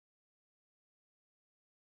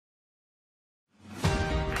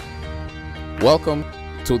Welcome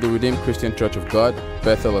to the Redeemed Christian Church of God,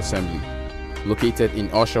 Bethel Assembly, located in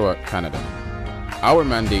Oshawa, Canada. Our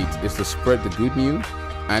mandate is to spread the good news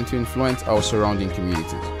and to influence our surrounding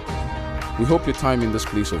communities. We hope your time in this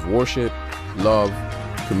place of worship, love,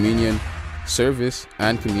 communion, service,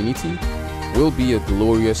 and community will be a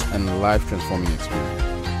glorious and life-transforming experience.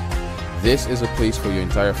 This is a place for your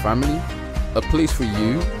entire family, a place for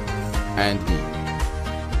you and me.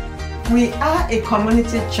 We are a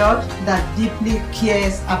community church that deeply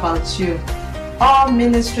cares about you. All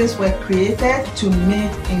ministries were created to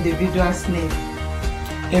meet individuals' needs.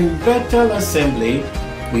 In Bethel Assembly,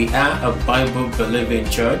 we are a Bible-believing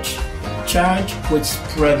church charged with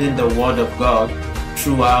spreading the Word of God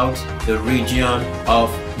throughout the region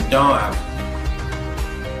of Durham.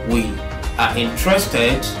 We are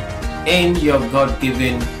interested in your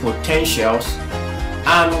God-given potentials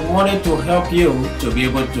and wanted to help you to be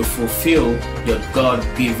able to fulfill your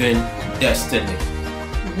God-given destiny.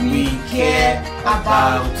 We care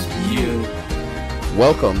about you.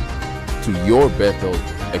 Welcome to your Bethel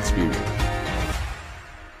experience.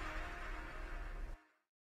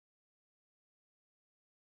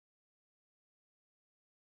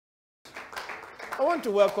 I want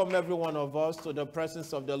to welcome every one of us to the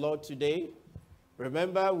presence of the Lord today.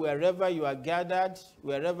 Remember, wherever you are gathered,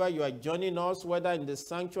 wherever you are joining us, whether in the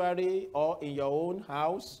sanctuary or in your own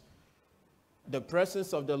house, the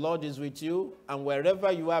presence of the Lord is with you, and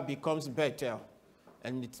wherever you are becomes Bethel.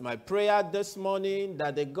 And it's my prayer this morning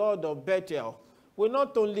that the God of Bethel will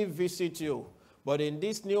not only visit you, but in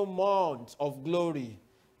this new month of glory,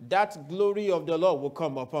 that glory of the Lord will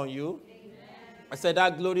come upon you. Amen. I said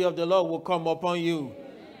that glory of the Lord will come upon you.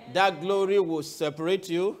 Amen. That glory will separate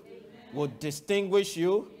you, will distinguish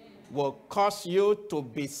you, will cause you to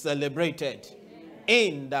be celebrated.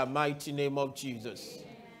 In the mighty name of Jesus.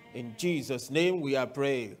 In Jesus' name we are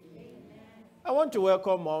praying. I want to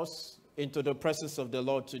welcome us into the presence of the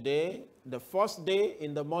Lord today, the first day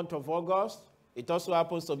in the month of August. It also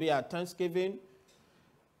happens to be our Thanksgiving.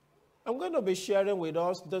 I'm going to be sharing with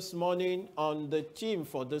us this morning on the theme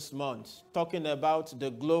for this month, talking about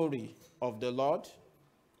the glory of the Lord.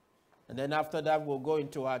 And then after that, we'll go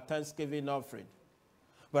into our Thanksgiving offering.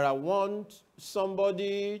 But I want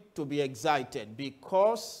somebody to be excited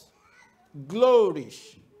because glory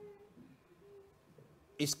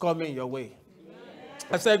is coming your way. Amen.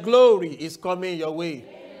 I said glory is coming your way.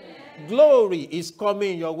 Amen. Glory is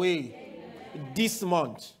coming your way. Amen. This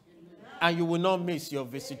month. Amen. And you will not miss your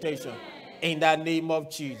visitation. Amen. In the name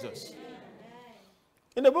of Jesus. Amen.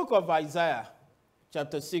 In the book of Isaiah,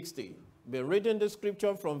 chapter 60, we're reading the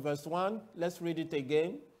scripture from verse 1. Let's read it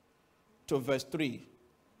again to verse 3,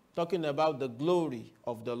 talking about the glory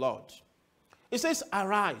of the Lord. It says,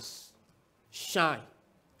 "Arise, shine,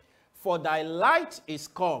 for thy light is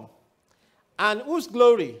come." And whose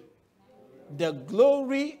glory? The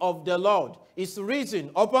glory of the Lord is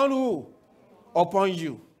risen upon who? Upon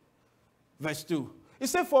you. Verse 2. It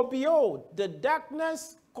says, "For behold, the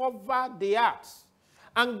darkness covered the earth,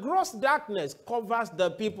 and gross darkness covers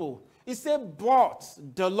the people. He said, but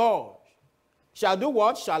the Lord shall do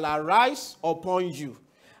what? Shall arise upon you,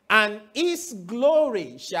 and his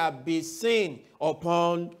glory shall be seen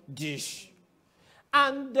upon thee.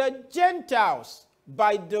 And the Gentiles,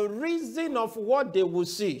 by the reason of what they will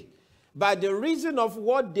see, by the reason of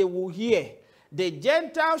what they will hear, the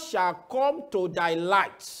Gentiles shall come to thy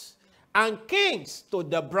light, and kings to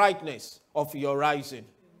the brightness of your rising."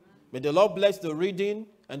 May the Lord bless the reading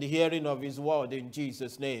and the hearing of his word in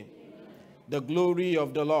Jesus' name. The glory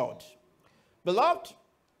of the Lord. Beloved,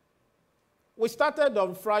 we started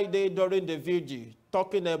on Friday during the vigil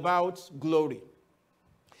talking about glory.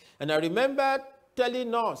 And I remember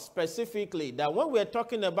telling us specifically that when we're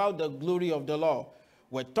talking about the glory of the Lord,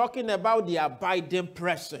 we're talking about the abiding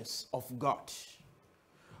presence of God.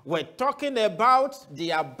 We're talking about the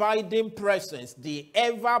abiding presence, the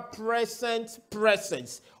ever-present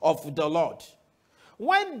presence of the Lord.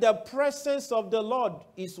 When the presence of the Lord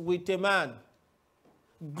is with a man,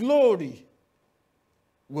 glory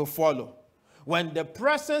will follow. When the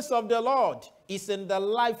presence of the Lord is in the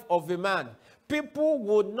life of a man, people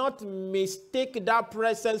would not mistake that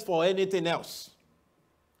presence for anything else.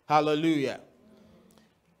 Hallelujah.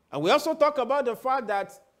 And we also talk about the fact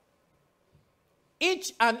that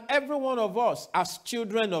each and every one of us as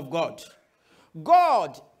children of God,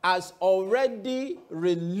 God has already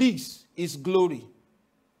released his glory.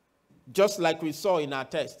 Just like we saw in our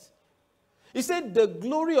text. He said the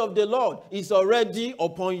glory of the Lord is already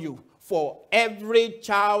upon you for every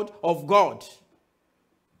child of God.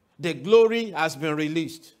 The glory has been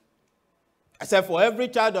released. I said for every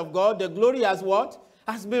child of God, the glory has what?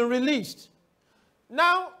 Has been released.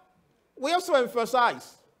 Now, we also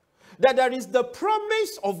emphasize that there is the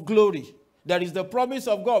promise of glory. There is the promise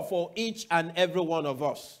of God for each and every one of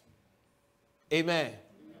us. Amen.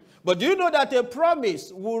 But do you know that a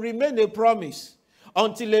promise will remain a promise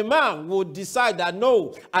until a man will decide that,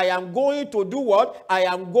 no, I am going to do what? I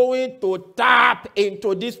am going to tap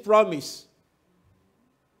into this promise.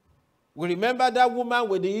 We remember that woman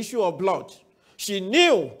with the issue of blood. She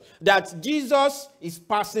knew that Jesus is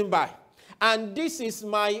passing by. And this is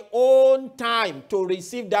my own time to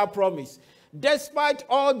receive that promise. Despite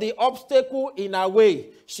all the obstacle in her way,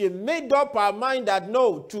 she made up her mind that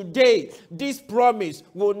no, today, this promise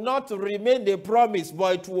will not remain a promise,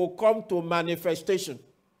 but it will come to manifestation.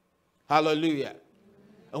 Hallelujah.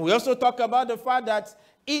 And we also talk about the fact that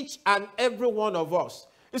each and every one of us,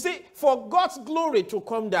 you see, for God's glory to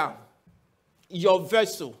come down, your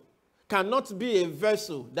vessel cannot be a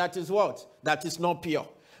vessel that is what? That is not pure.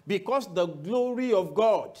 Because the glory of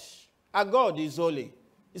God, our God is holy.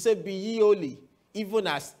 He said, be ye holy, even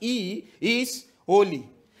as he is holy.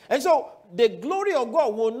 And so, the glory of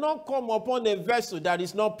God will not come upon a vessel that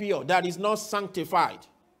is not pure, that is not sanctified.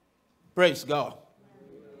 Praise God.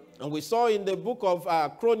 And we saw in the book of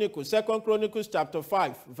Chronicles, 2 Chronicles chapter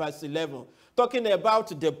 5, verse 11, talking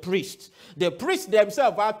about the priests. The priests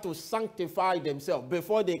themselves have to sanctify themselves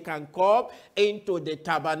before they can come into the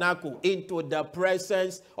tabernacle, into the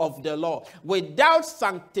presence of the Lord. Without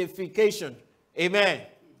sanctification, amen.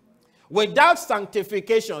 Without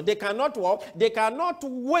sanctification, they cannot walk. They cannot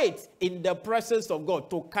wait in the presence of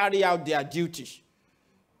God to carry out their duties.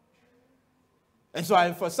 And so I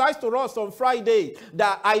emphasized to us on Friday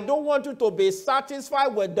that I don't want you to be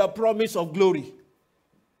satisfied with the promise of glory.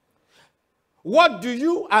 What do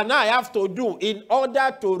you and I have to do in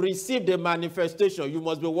order to receive the manifestation? You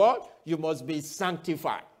must be what? You must be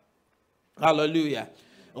sanctified. Hallelujah.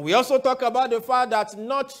 And we also talk about the fact that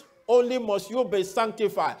not only must you be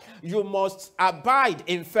sanctified, you must abide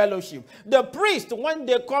in fellowship. The priests, when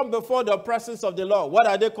they come before the presence of the Lord, what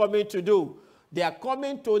are they coming to do? They are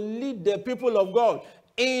coming to lead the people of God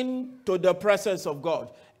into the presence of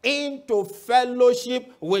God, into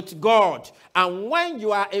fellowship with God. And when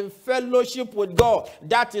you are in fellowship with God,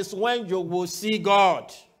 that is when you will see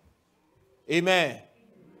God. Amen.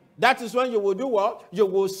 That is when you will do what? You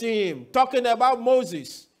will see him. Talking about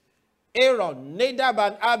Moses, Aaron, Nadab,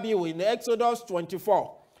 and Abihu in Exodus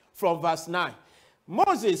 24 from verse 9.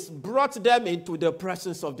 Moses brought them into the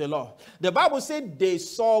presence of the Lord. The Bible said they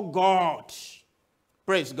saw God.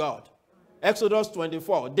 Praise God. Exodus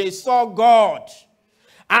 24. They saw God.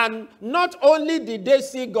 And not only did they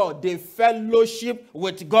see God, they fellowship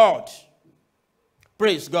with God.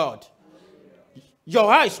 Praise God.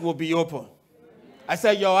 Your eyes will be open. I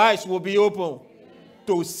said your eyes will be open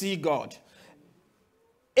to see God.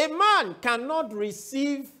 A man cannot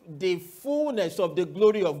receive the fullness of the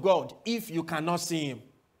glory of God if you cannot see him.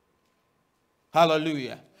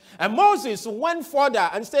 Hallelujah. And Moses went further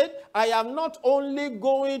and said, I am not only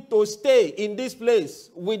going to stay in this place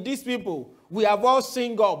with these people. We have all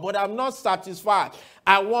seen God, but I'm not satisfied.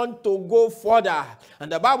 I want to go further.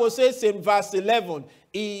 And the Bible says in verse 11,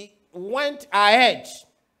 he went ahead.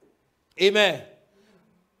 Amen.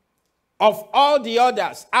 Of all the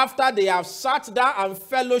others, after they have sat down and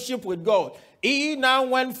fellowship with God, he now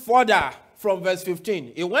went further from verse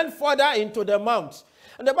 15. He went further into the mount.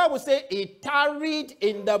 And the Bible says he tarried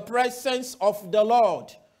in the presence of the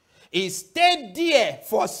Lord. He stayed there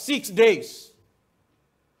for 6 days.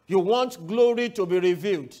 You want glory to be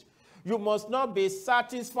revealed. You must not be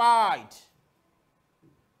satisfied.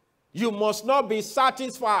 You must not be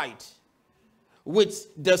satisfied with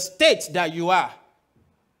the state that you are.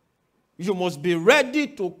 You must be ready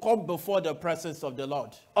to come before the presence of the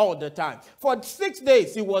Lord all the time. For 6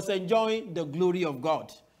 days, he was enjoying the glory of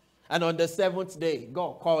God. And on the 7th day,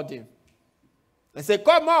 God called him and said,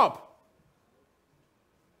 come up.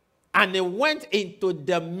 And he went into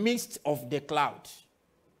the midst of the cloud.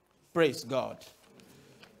 Praise God.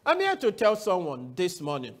 I'm here to tell someone this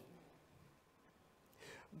morning.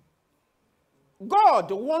 God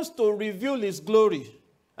wants to reveal his glory.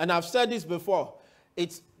 And I've said this before.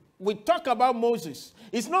 We talk about Moses.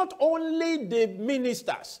 It's not only the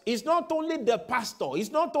ministers. It's not only the pastor.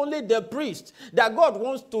 It's not only the priest that God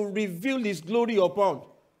wants to reveal his glory upon.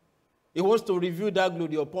 He wants to reveal that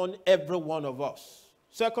glory upon every one of us.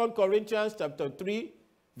 2 Corinthians chapter 3,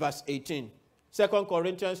 verse 18. 2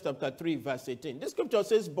 Corinthians chapter 3, verse 18. The scripture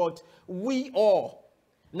says, but we all.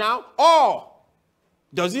 Now, all.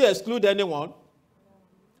 Does it exclude anyone?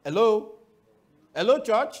 Hello? Hello,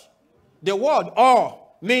 church? The word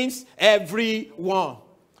all means everyone.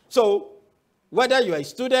 So, whether you're a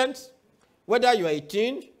student, whether you are a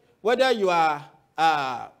teen, whether you are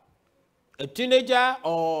a teenager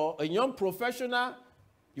or a young professional,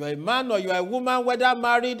 you are a man or you are a woman, whether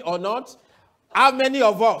married or not, how many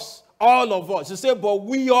of us? All of us. You say, but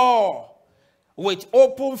we all, with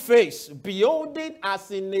open face, beholding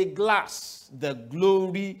as in a glass the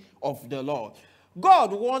glory of the Lord.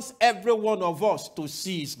 God wants every one of us to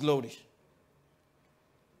see his glory.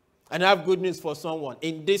 And I have good news for someone.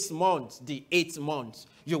 In this month, the 8th month,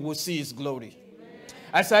 you will see his glory. Amen.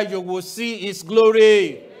 I said you will see his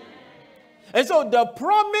glory. Amen. And so the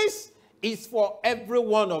promise is for every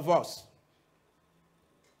one of us.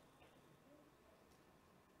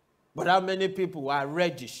 But how many people are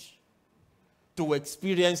ready to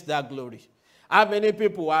experience that glory? How many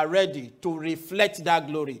people are ready to reflect that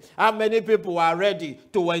glory? How many people are ready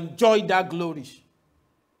to enjoy that glory?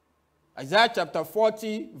 Isaiah chapter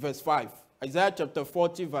 40, verse 5. Isaiah chapter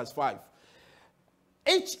 40, verse 5.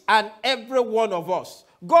 Each and every one of us,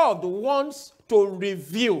 God wants to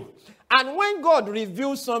reveal. And when God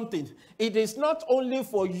reveals something, it is not only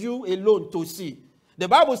for you alone to see. The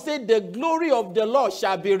Bible said the glory of the Lord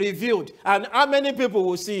shall be revealed. And how many people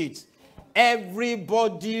will see it?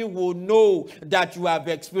 Everybody will know that you have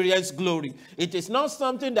experienced glory. It is not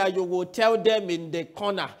something that you will tell them in the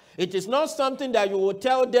corner. It is not something that you will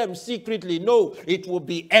tell them secretly. No, it will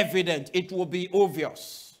be evident. It will be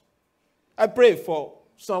obvious. I pray for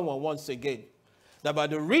someone once again that by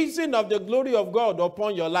the reason of the glory of God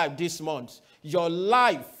upon your life this month, your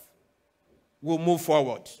life will move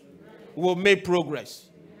forward, will make progress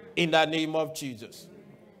in the name of Jesus.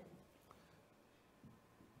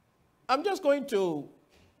 I'm just going to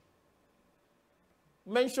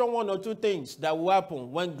mention one or two things that will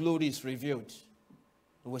happen when glory is revealed.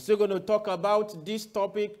 We're still going to talk about this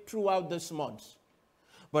topic throughout this month.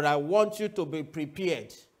 But I want you to be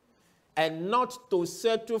prepared and not to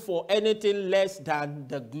settle for anything less than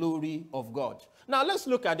the glory of God. Now, let's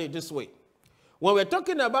look at it this way. When we're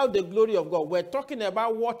talking about the glory of God, we're talking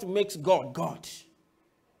about what makes God God.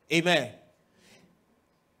 Amen.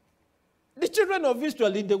 The children of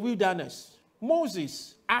Israel in the wilderness,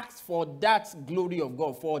 Moses asked for that glory of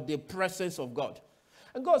God, for the presence of God.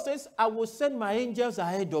 And God says, I will send my angels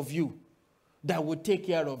ahead of you that will take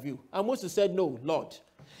care of you. And Moses said, no, Lord,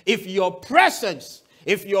 if your presence,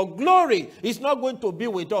 if your glory is not going to be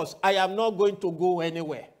with us, I am not going to go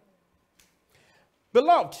anywhere.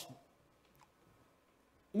 Beloved,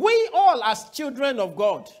 we all as children of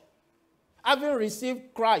God, having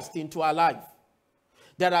received Christ into our life,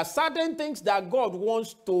 there are certain things that God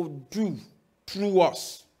wants to do through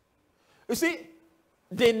us. You see,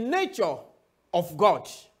 the nature of God,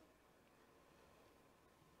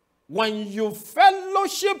 when you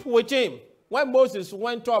fellowship with him, when Moses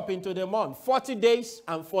went up into the mount, 40 days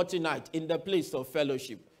and 40 nights in the place of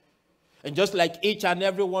fellowship. And just like each and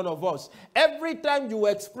every one of us, every time you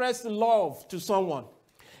express love to someone,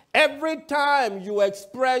 every time you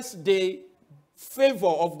express the favor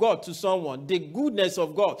of God to someone, the goodness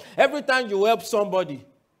of God, every time you help somebody,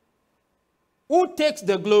 who takes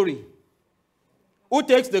the glory? Who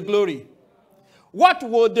takes the glory? What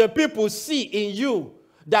will the people see in you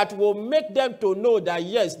that will make them to know that,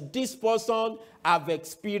 yes, this person have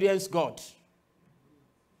experienced God?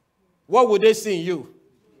 What will they see in you?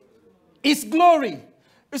 It's glory.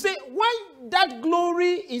 You see, when that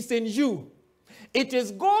glory is in you, it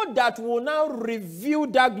is God that will now reveal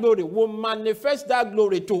that glory, will manifest that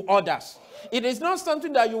glory to others. It is not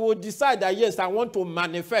something that you will decide that, yes, I want to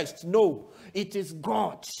manifest. No, it is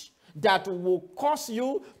God that will cause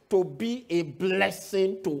you to be a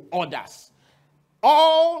blessing to others.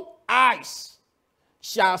 All eyes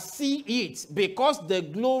shall see it because the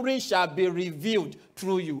glory shall be revealed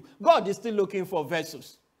through you. God is still looking for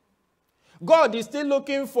vessels. God is still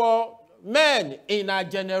looking for men in our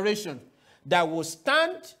generation that will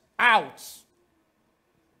stand out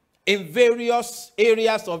in various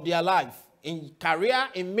areas of their life, in career,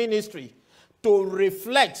 in ministry, to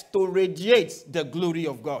reflect, to radiate the glory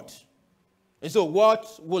of God. And so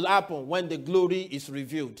what will happen when the glory is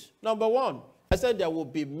revealed? Number one, I said there will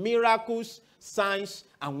be miracles, signs,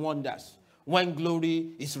 and wonders when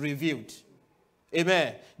glory is revealed.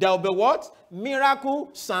 Amen. There will be what? Miracle,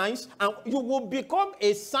 signs, and you will become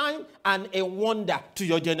a sign and a wonder to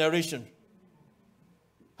your generation.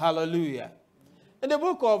 Hallelujah. In the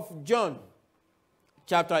book of John,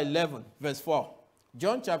 chapter 11, verse 4.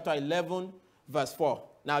 John chapter 11, verse 4.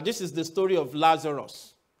 Now, this is the story of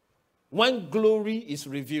Lazarus. When glory is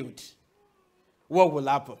revealed, what will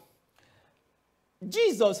happen?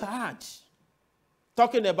 Jesus had,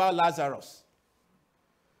 talking about Lazarus,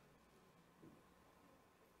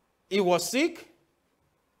 he was sick.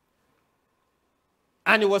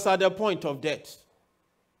 And he was at the point of death.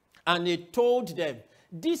 And he told them,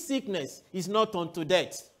 this sickness is not unto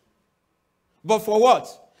death. But for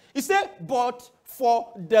what? He said, but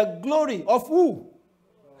for the glory of who?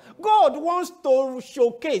 God wants to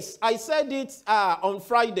showcase. I said it on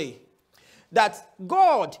Friday. That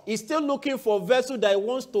God is still looking for a vessel that he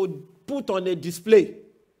wants to put on a display.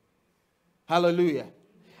 Hallelujah.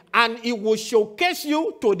 And it will showcase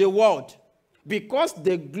you to the world. Because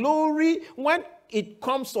the glory, when it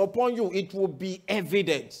comes upon you, it will be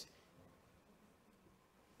evident.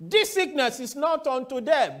 This sickness is not unto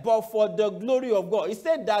them, but for the glory of God. He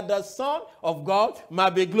said that the Son of God might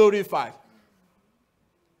be glorified.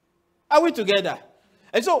 Are we together?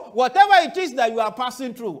 And so, whatever it is that you are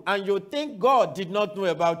passing through, and you think God did not know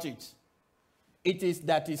about it, it is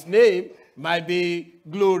that his name might be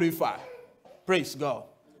glorified. Praise God.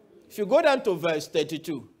 If you go down to verse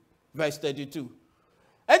 32. Verse 32.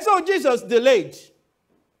 And so Jesus delayed.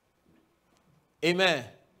 Amen.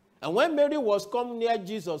 And when Mary was come near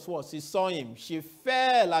Jesus, he saw him. She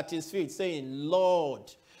fell at his feet, saying, Lord,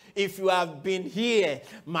 if you have been here,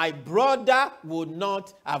 my brother would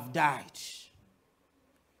not have died.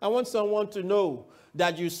 I want someone to know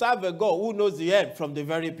that you serve a God who knows the end from the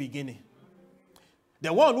very beginning.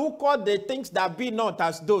 The one who called the things that be not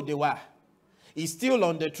as though they were is still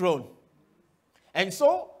on the throne. And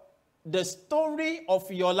so, the story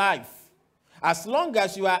of your life, as long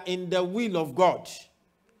as you are in the will of God,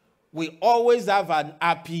 will always have an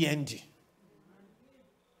happy ending.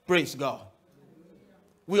 Praise God.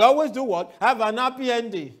 We always do what? Have an happy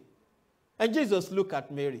ending. And Jesus looked at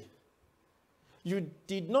Mary. You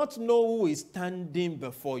did not know who is standing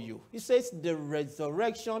before you. He says the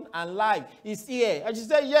resurrection and life is here. And she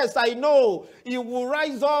said, yes, I know. He will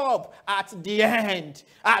rise up at the end,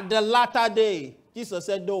 at the latter day. Jesus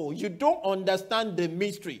said, no, you don't understand the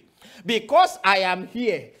mystery. Because I am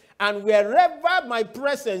here, and wherever my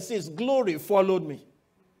presence is, glory followed me.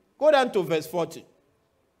 Go down to verse 40.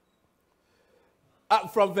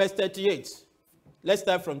 From verse 38. Let's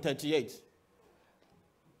start from 38.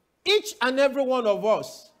 Each and every one of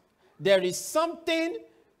us, there is something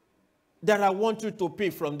that I want you to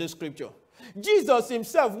pick from this scripture. Jesus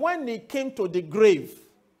himself, when he came to the grave,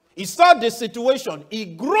 he saw the situation. He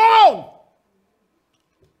groaned.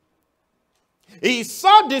 He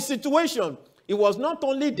saw the situation. He was not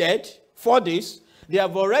only dead for this, they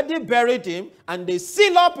have already buried him, and they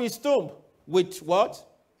seal up his tomb with what?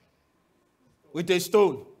 With a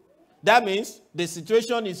stone. That means the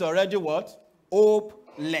situation is already what?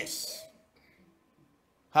 Hopeless.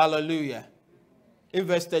 Hallelujah. In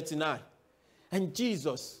verse 39. And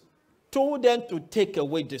Jesus told them to take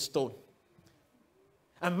away the stone.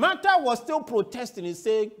 And Martha was still protesting and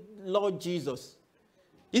saying, Lord Jesus,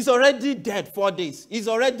 he's already dead for this. He's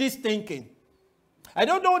already stinking. I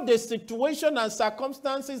don't know the situation and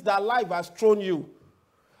circumstances that life has thrown you.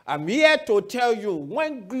 I'm here to tell you,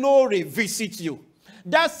 when glory visits you,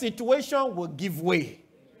 that situation will give way.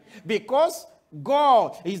 Because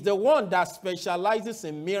God is the one that specializes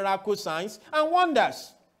in miracle signs and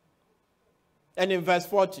wonders. And in verse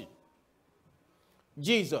 40,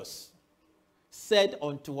 Jesus said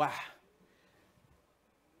unto her,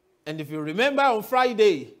 and if you remember on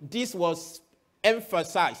Friday, this was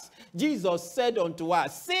emphasized. Jesus said unto her,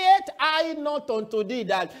 said I not unto thee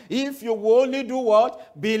that if you will only do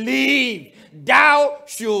what? Believe, thou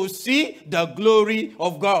shalt see the glory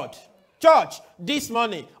of God. Church, this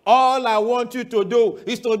morning, all I want you to do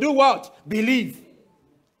is to do what? Believe.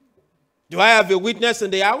 Do I have a witness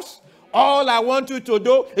in the house? All I want you to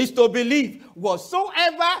do is to believe.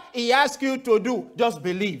 Whatsoever he asks you to do, just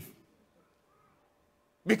believe.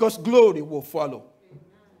 Because glory will follow.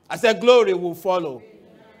 I said glory will follow.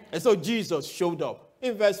 And so Jesus showed up.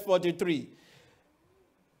 In verse 43,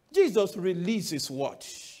 Jesus released his word.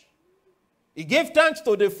 He gave thanks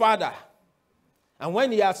to the Father. And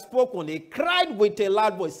when he had spoken, he cried with a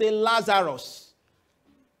loud voice, saying, Lazarus,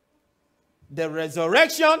 the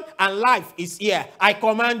resurrection and life is here. I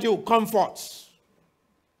command you, come forth.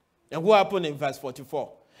 And what happened in verse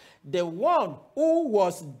 44? The one who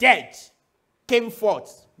was dead came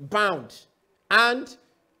forth, bound, hand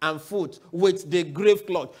and foot with the grave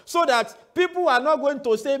cloth, so that people are not going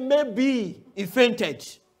to say maybe he fainted.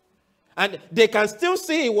 And they can still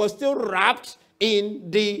see he was still wrapped in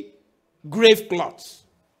the grave cloth.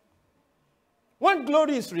 When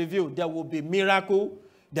glory is revealed, there will be miracle,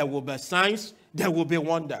 there will be signs, there will be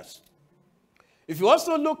wonders. If you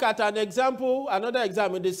also look at another example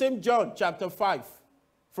in the same John chapter 5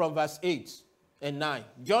 from verse 8 and 9.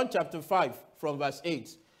 John chapter 5 from verse 8.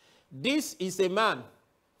 This is a man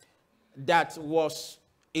that was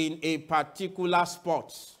in a particular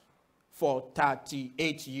spot for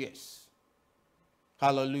 38 years.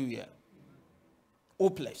 Hallelujah.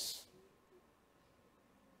 Hopeless.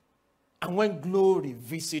 And when glory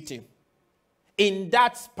visited him, in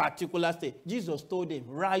that particular state, Jesus told him,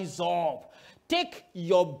 rise up, take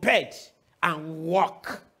your bed and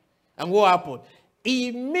walk. And what happened?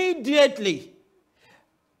 Immediately.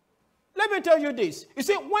 Let me tell you this. You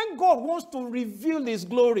see, when God wants to reveal his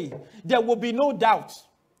glory, there will be no doubt.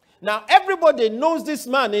 Now, everybody knows this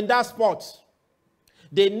man in that spot.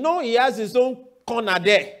 They know he has his own corner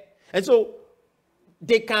there. And so,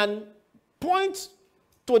 they can point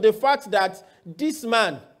to the fact that this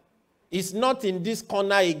man is not in this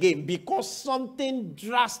corner again because something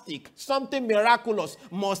drastic, something miraculous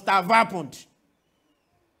must have happened.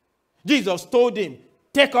 Jesus told him,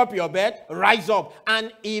 take up your bed, rise up.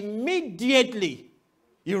 And immediately,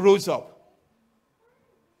 he rose up.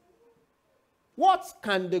 What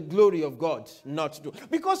can the glory of God not do?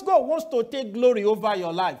 Because God wants to take glory over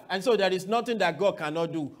your life. And so there is nothing that God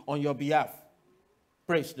cannot do on your behalf.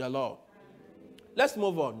 Praise the Lord. Let's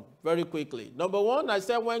move on very quickly. Number one, I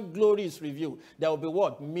said when glory is revealed, there will be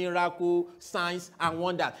what? Miracle, signs, and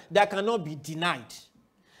wonder that cannot be denied.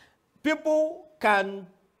 People can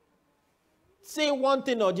say one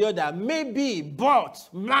thing or the other, maybe, but,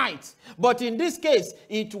 might. But in this case,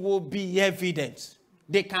 it will be evident.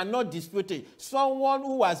 They cannot dispute it. Someone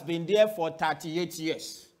who has been there for 38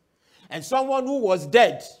 years, and someone who was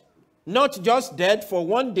dead, not just dead for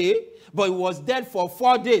one day, but he was dead for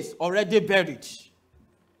 4 days, already buried.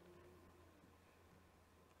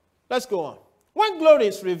 Let's go on. When glory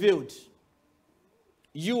is revealed,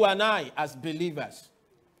 you and I, as believers,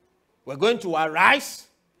 we're going to arise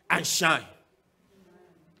and shine.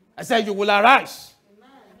 I said you will arise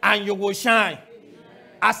and you will shine.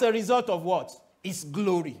 As a result of what? It's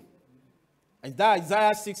glory. And that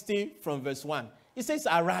Isaiah 60 from verse 1. It says,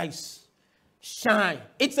 arise, shine.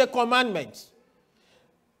 It's a commandment.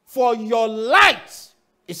 For your light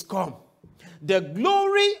is come. The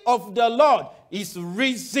glory of the Lord is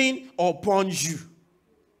risen upon you.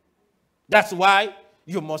 That's why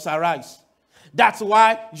you must arise. That's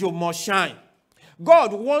why you must shine.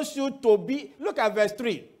 God wants you to be, look at verse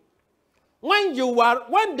 3. When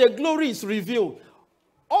the glory is revealed,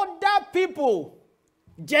 other people,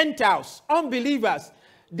 Gentiles, unbelievers,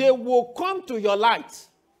 they will come to your light.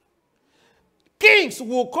 Kings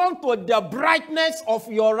will come to the brightness of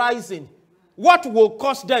your rising. What will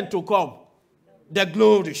cause them to come? The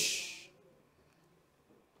glory.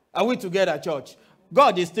 Are we together, church?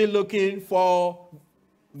 God is still looking for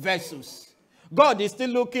vessels. God is still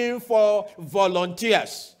looking for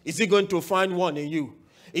volunteers. Is he going to find one in you?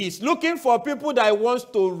 He's looking for people that he wants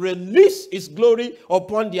to release his glory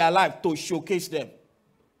upon their life to showcase them.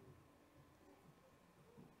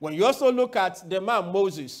 When you also look at the man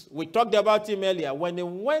Moses, we talked about him earlier, when he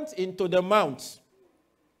went into the mount,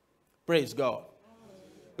 praise God,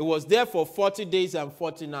 he was there for 40 days and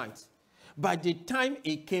 40 nights. By the time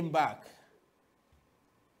he came back,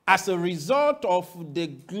 as a result of the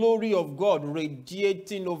glory of God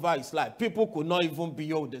radiating over his life, people could not even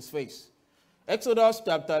behold his face. Exodus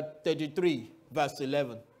chapter 33, verse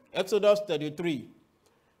 11. Exodus 33,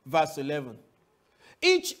 verse 11.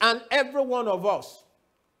 Each and every one of us,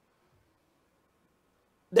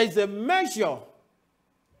 there's a measure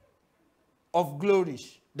of glory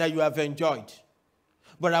that you have enjoyed.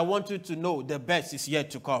 But I want you to know the best is yet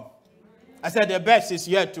to come. I said the best is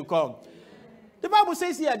yet to come. The Bible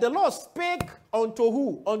says here, the Lord spake unto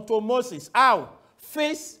who? Unto Moses. How?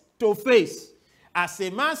 Face to face. As a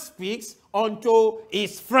man speaks unto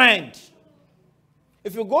his friend.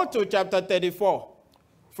 If you go to chapter 34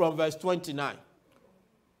 from verse 29.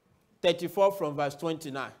 34 from verse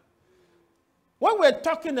 29. When we're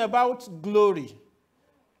talking about glory,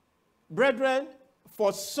 brethren,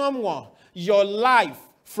 for someone, your life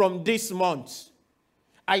from this month,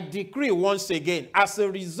 I decree once again, as a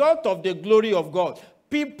result of the glory of God,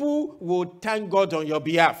 people will thank God on your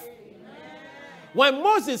behalf. Amen. When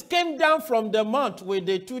Moses came down from the mount with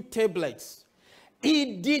the 2 tablets,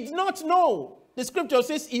 he did not know. The scripture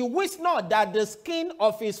says he wished not that the skin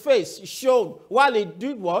of his face shone while he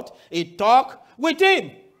did what? He talked with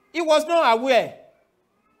him. He was not aware.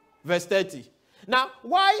 Verse 30. Now,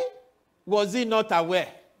 why was he not aware?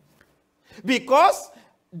 Because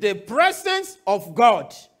the presence of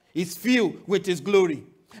God is filled with his glory.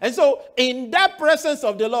 And so, in that presence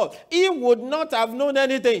of the Lord, he would not have known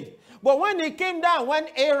anything. But when he came down, when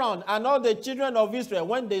Aaron and all the children of Israel,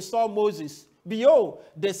 when they saw Moses, behold,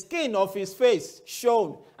 the skin of his face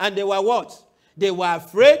shone. And they were what? They were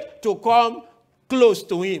afraid to come close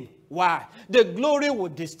to him. Why? The glory will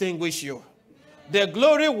distinguish you. The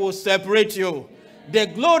glory will separate you. The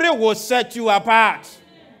glory will set you apart.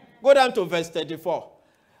 Go down to verse 34.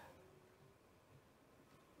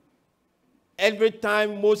 Every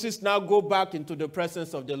time Moses now go back into the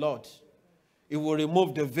presence of the Lord, he will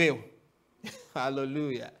remove the veil.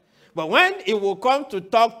 Hallelujah. But when he will come to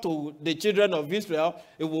talk to the children of Israel,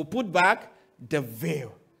 he will put back the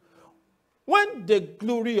veil. When the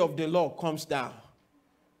glory of the Lord comes down,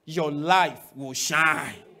 your life will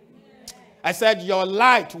shine. I said your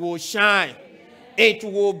light will shine. It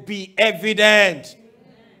will be evident.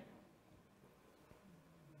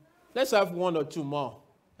 Let's have one or two more,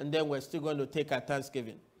 and then we're still going to take our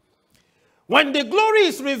Thanksgiving. When the glory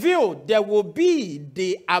is revealed, there will be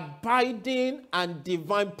the abiding and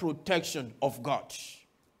divine protection of God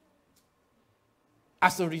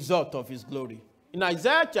as a result of his glory. In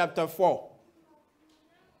Isaiah chapter 4,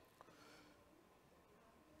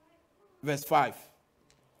 verse 5.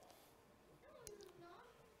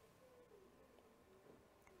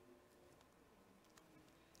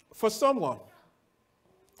 For someone,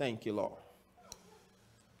 thank you, Lord.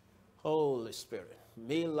 Holy Spirit.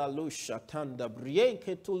 The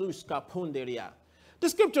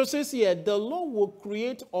scripture says here, the Lord will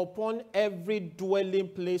create upon every dwelling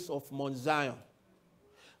place of Mount Zion.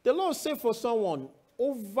 The Lord said for someone,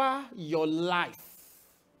 over your life,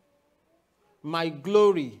 my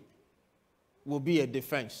glory will be a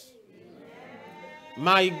defense. Amen.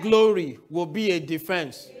 My glory will be a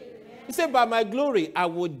defense. Amen. He said, by my glory, I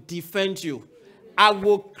will defend you. I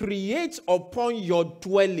will create upon your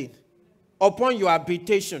dwelling, upon your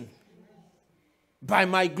habitation, by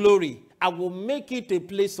my glory, I will make it a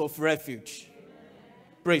place of refuge.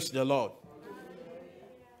 Praise the Lord.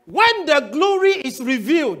 When the glory is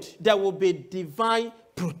revealed, there will be divine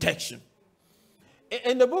protection.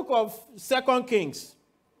 In the book of 2 Kings,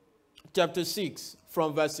 chapter 6,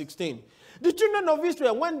 from verse 16, the children of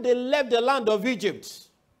Israel, when they left the land of Egypt,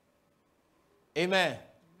 amen,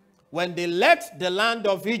 when they left the land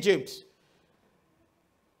of Egypt,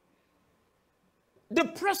 the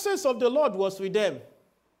presence of the Lord was with them.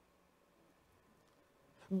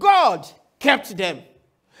 God kept them.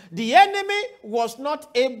 The enemy was not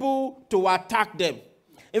able to attack them.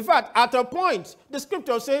 In fact, at a point, the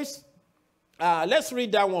scripture says, let's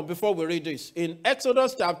read that one before we read this. In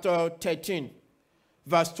Exodus chapter 13,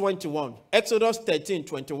 verse 21. Exodus 13,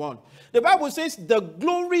 21. The Bible says, the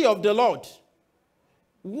glory of the Lord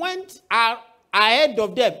went ahead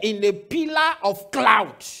of them in a pillar of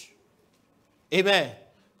cloud. Amen.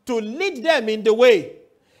 To lead them in the way.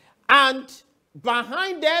 And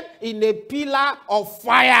behind them in a pillar of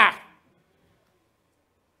fire.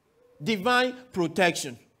 Divine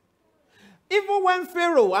protection. Even when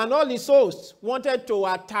Pharaoh and all his hosts wanted to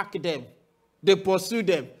attack them, they pursued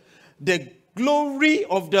them. The glory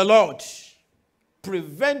of the Lord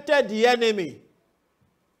prevented the enemy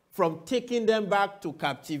from taking them back to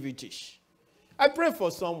captivity. I pray for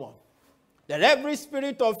someone that every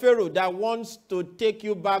spirit of Pharaoh that wants to take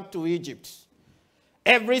you back to Egypt,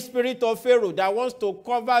 every spirit of Pharaoh that wants to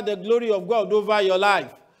cover the glory of God over your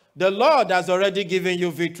life, the Lord has already given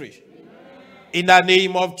you victory. Amen. In the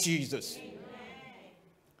name of Jesus. Amen.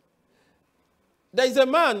 There is a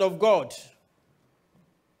man of God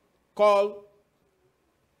called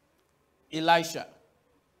Elisha.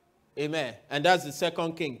 Amen. And that's the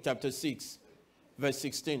 2 King, chapter 6, verse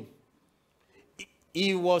 16.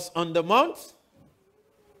 He was on the mount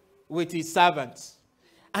with his servants.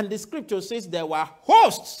 And the scripture says there were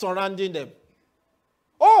hosts surrounding them.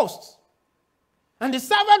 Hosts. And the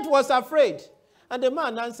servant was afraid. And the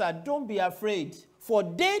man answered, don't be afraid, for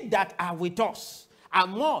they that are with us are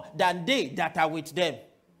more than they that are with them.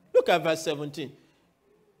 Look at verse 17.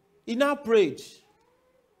 He now prayed.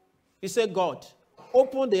 He said, God,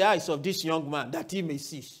 open the eyes of this young man that he may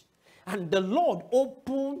see. And the Lord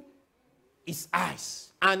opened his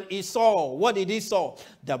eyes, and he saw. What did he saw?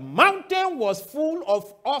 The mountain was full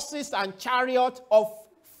of horses and chariots of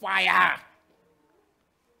fire.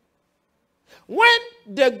 When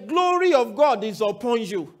the glory of God is upon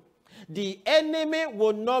you, the enemy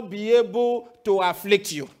will not be able to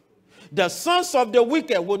afflict you. The sons of the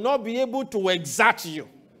wicked will not be able to exact you.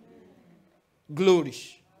 Glory.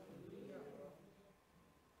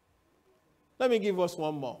 Let me give us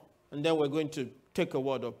one more, and then we're going to take a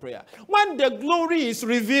word of prayer. When the glory is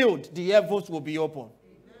revealed, the heavens will be open. Amen.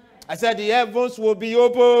 I said the heavens will be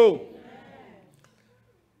open. Amen.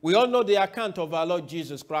 We all know the account of our Lord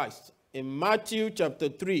Jesus Christ in Matthew chapter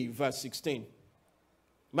 3, verse 16.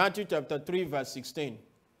 Matthew chapter 3, verse 16.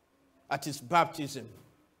 At his baptism,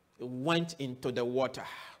 he went into the water.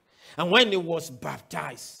 And when he was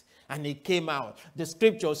baptized, And he came out. The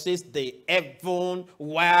scripture says the heaven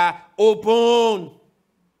were open.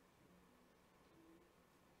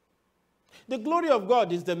 The glory of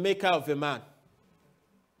God is the maker of a man.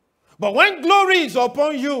 But when glory is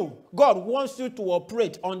upon you, God wants you to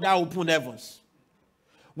operate under open heavens.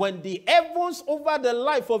 When the heavens over the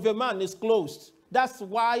life of a man is closed, that's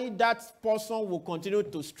why that person will continue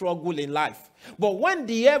to struggle in life. But when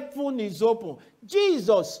the heaven is open,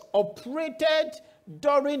 Jesus operated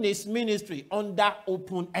during his ministry under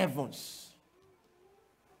open heavens.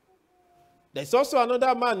 There's also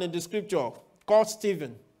another man in the scripture called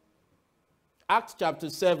Stephen. Acts chapter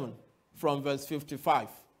 7 from verse 55.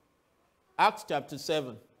 Acts chapter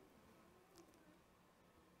 7.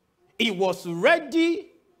 He was ready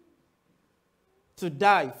to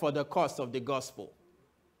die for the cause of the gospel.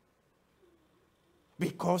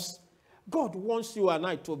 Because God wants you and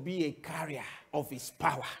I to be a carrier of his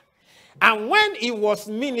power. And when he was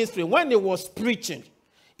ministering, when he was preaching,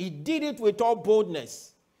 he did it with all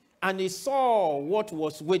boldness. And he saw what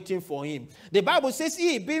was waiting for him. The Bible says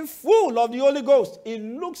he, being full of the Holy Ghost, he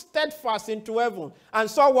looked steadfast into heaven and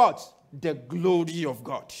saw what? The glory of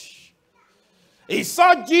God. He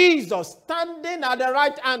saw Jesus standing at the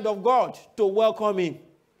right hand of God to welcome him.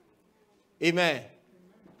 Amen.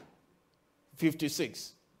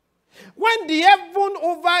 56. When the heaven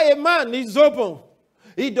over a man is open,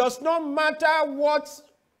 it does not matter what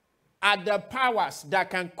are the powers that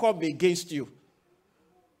can come against you.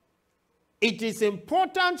 It is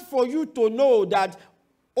important for you to know that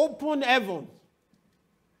open heaven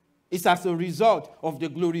is as a result of the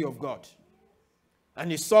glory of God.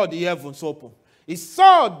 And he saw the heavens open. He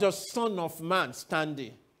saw the Son of Man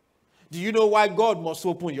standing. Do you know why God must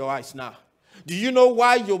open your eyes now? Do you know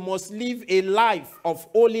why you must live a life of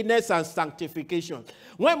holiness and sanctification?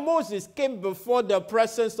 When Moses came before the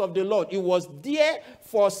presence of the Lord, he was there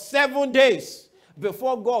for 7 days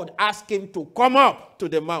before God asked him to come up to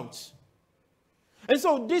the mount. And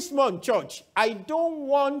so this month, church, I don't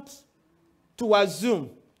want to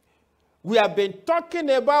assume we have been talking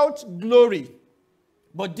about glory,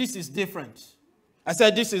 but this is different. I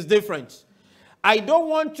said this is different. I don't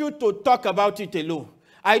want you to talk about it alone.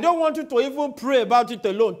 I don't want you to even pray about it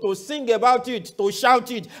alone, to sing about it, to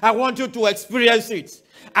shout it. I want you to experience it.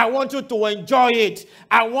 I want you to enjoy it.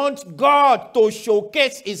 I want God to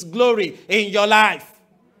showcase his glory in your life.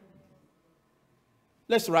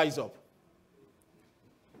 Let's rise up.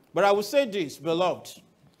 But I will say this, beloved.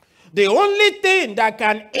 The only thing that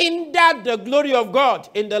can hinder the glory of God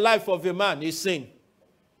in the life of a man is sin.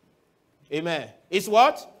 Amen. It's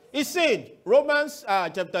what? It's sin. Romans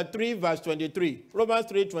chapter 3 verse 23. Romans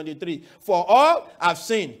 3:23. For all have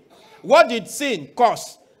sinned. What did sin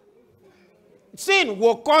cause? Sin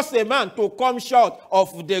will cause a man to come short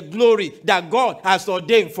of the glory that God has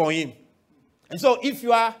ordained for him. And so if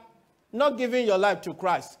you are not giving your life to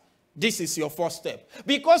Christ, this is your first step.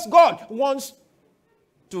 Because God wants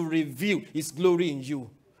to reveal his glory in you.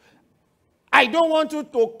 I don't want you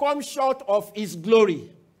to come short of his glory.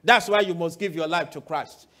 That's why you must give your life to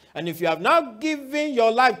Christ. And if you have not given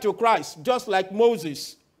your life to Christ, just like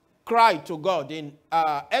Moses cried to God in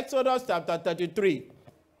Exodus chapter 33,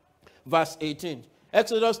 verse 18.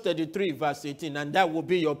 Exodus 33, verse 18. And that will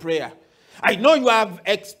be your prayer. I know you have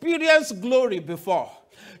experienced glory before.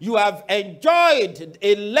 You have enjoyed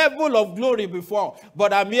a level of glory before,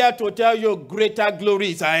 but I'm here to tell you greater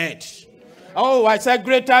glory is ahead. Oh, I said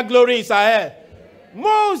greater glory is ahead.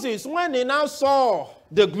 Moses, when he now saw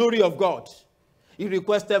the glory of God, he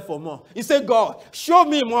requested for more. He said, God, show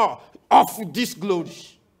me more of this glory.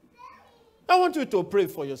 I want you to pray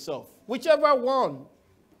for yourself. Whichever one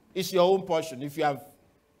is your own portion. If you have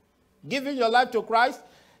given your life to Christ,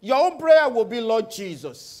 your own prayer will be, Lord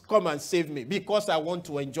Jesus, come and save me because I want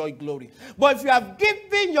to enjoy glory. But if you have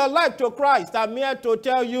given your life to Christ, I'm here to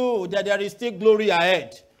tell you that there is still glory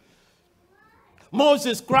ahead.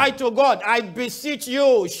 Moses cried to God, I beseech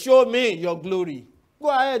you, show me your glory. Go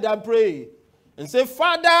ahead and pray and say,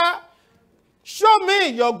 Father, show me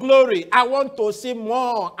your glory. I want to see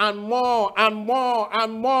more and more and more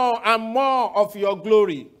and more and more of your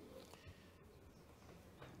glory.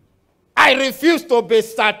 I refuse to be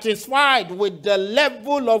satisfied with the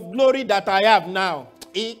level of glory that I have now.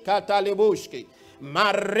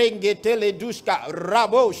 Marenge teleduska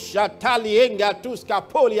rabo shatalienga tuska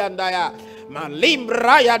poliandaya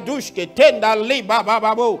malimbraya duske tenda liba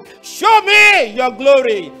bababo. Show me your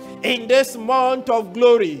glory in this month of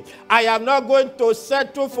glory. I am not going to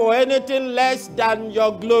settle for anything less than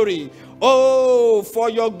your glory. Oh,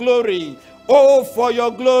 for your glory. Oh, for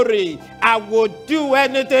your glory. I would do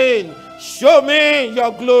anything. Show me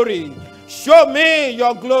your glory. Show me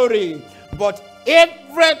your glory. But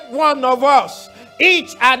every one of us,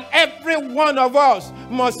 each and every one of us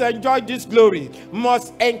must enjoy this glory,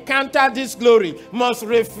 must encounter this glory, must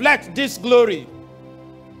reflect this glory.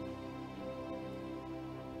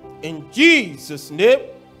 In Jesus' name,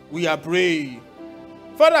 we are praying.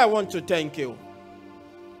 Father, I want to thank you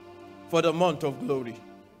for the month of glory.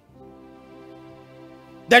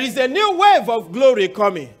 There is a new wave of glory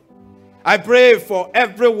coming. I pray for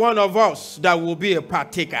every one of us that will be a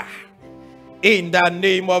partaker. In the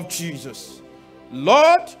name of Jesus.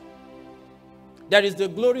 Lord, there is the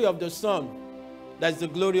glory of the sun. That is the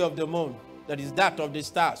glory of the moon. That is that of the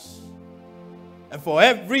stars. And for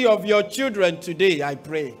every of your children today, I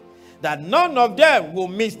pray that none of them will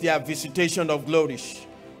miss their visitation of glory.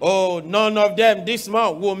 Oh, none of them this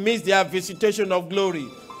month will miss their visitation of glory.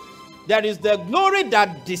 There is the glory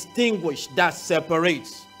that distinguishes, that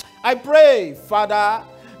separates. I pray, Father,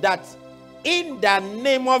 that in the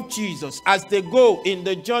name of Jesus, as they go in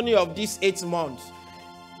the journey of these 8 months,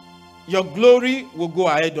 your glory will go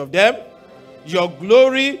ahead of them. Your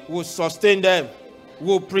glory will sustain them,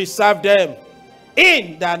 will preserve them.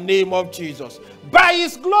 In the name of Jesus. By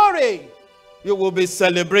his glory, you will be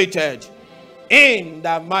celebrated. In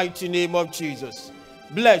the mighty name of Jesus.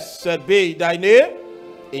 Blessed be thy name.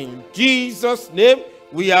 In Jesus' name,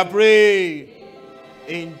 we are praying.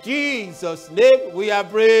 In Jesus' name, we are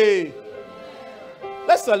praying.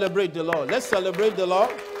 Let's celebrate the Lord. Let's celebrate the Lord.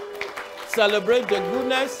 Celebrate the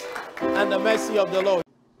goodness and the mercy of the Lord.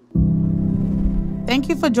 Thank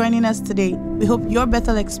you for joining us today. We hope your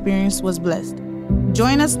Bethel experience was blessed.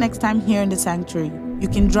 Join us next time here in the sanctuary. You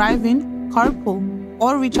can drive in, carpool,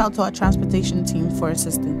 or reach out to our transportation team for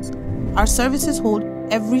assistance. Our services hold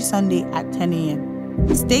every Sunday at 10 a.m.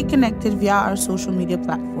 Stay connected via our social media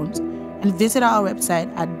platforms and visit our website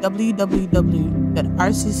at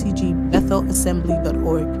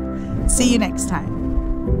www.rccgbethelassembly.org. See you next time.